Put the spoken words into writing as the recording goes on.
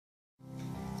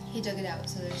He dug it out,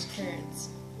 so there's currents.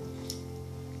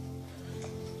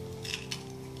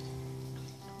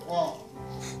 Wow.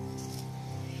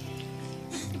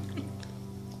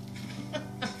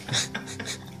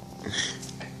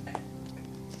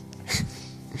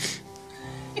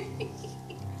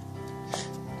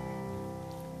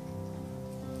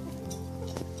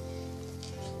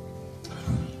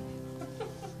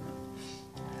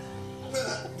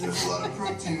 There's a lot of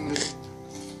protein in it.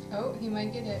 Oh, he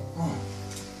might get it. Oh.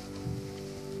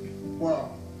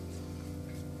 Wow.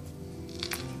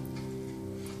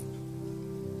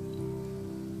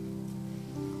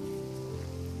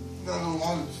 Got a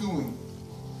lot of chewing.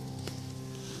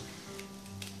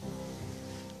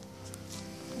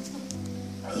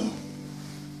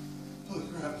 Holy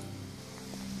crap.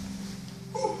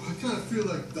 I kind of feel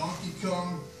like Donkey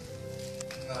Kong,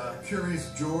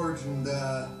 Curious George, and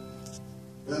that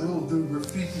little dude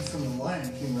Rafiki from The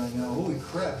Lion King right now. Holy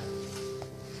crap.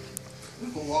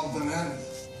 There's a lot of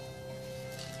bananas.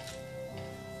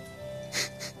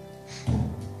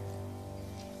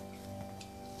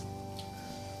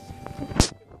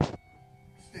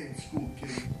 Stay in school, kid.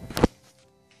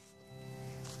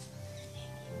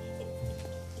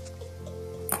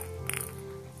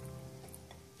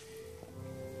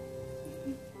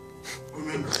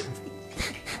 Remember,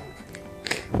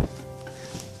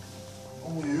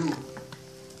 only you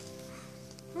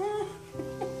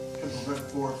can prevent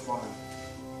 4 or 5.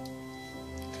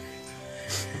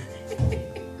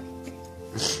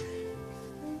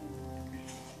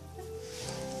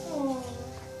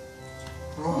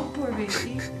 Oh, poor baby.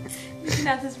 You've been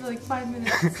at this for like 5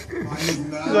 minutes.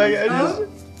 Like, I just...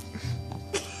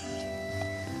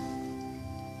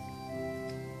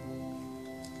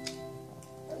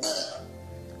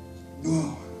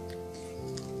 Oh.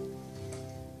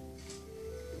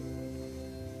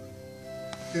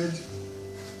 Kids,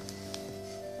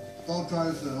 don't try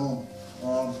this at home.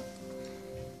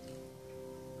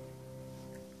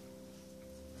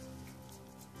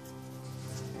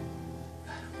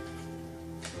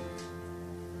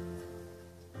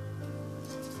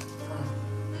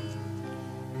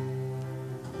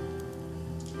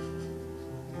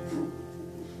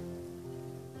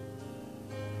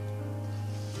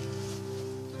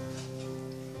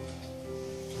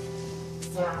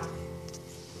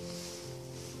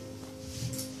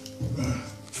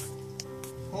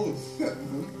 Holy shit,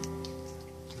 man.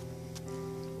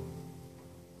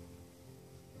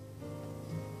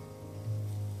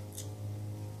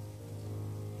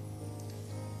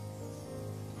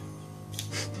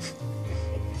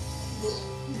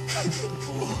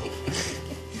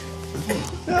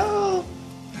 No!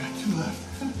 2 left.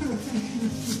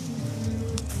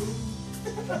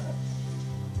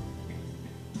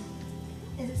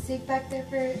 Is it safe back there,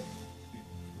 Ferret?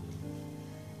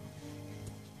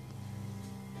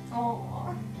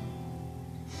 Oh.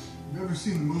 You ever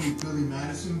seen the movie Billy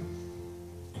Madison?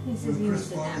 He says Where he Chris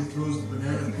was an Farley apple. throws the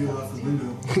banana peel out the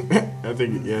window. I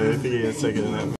think he had second in that.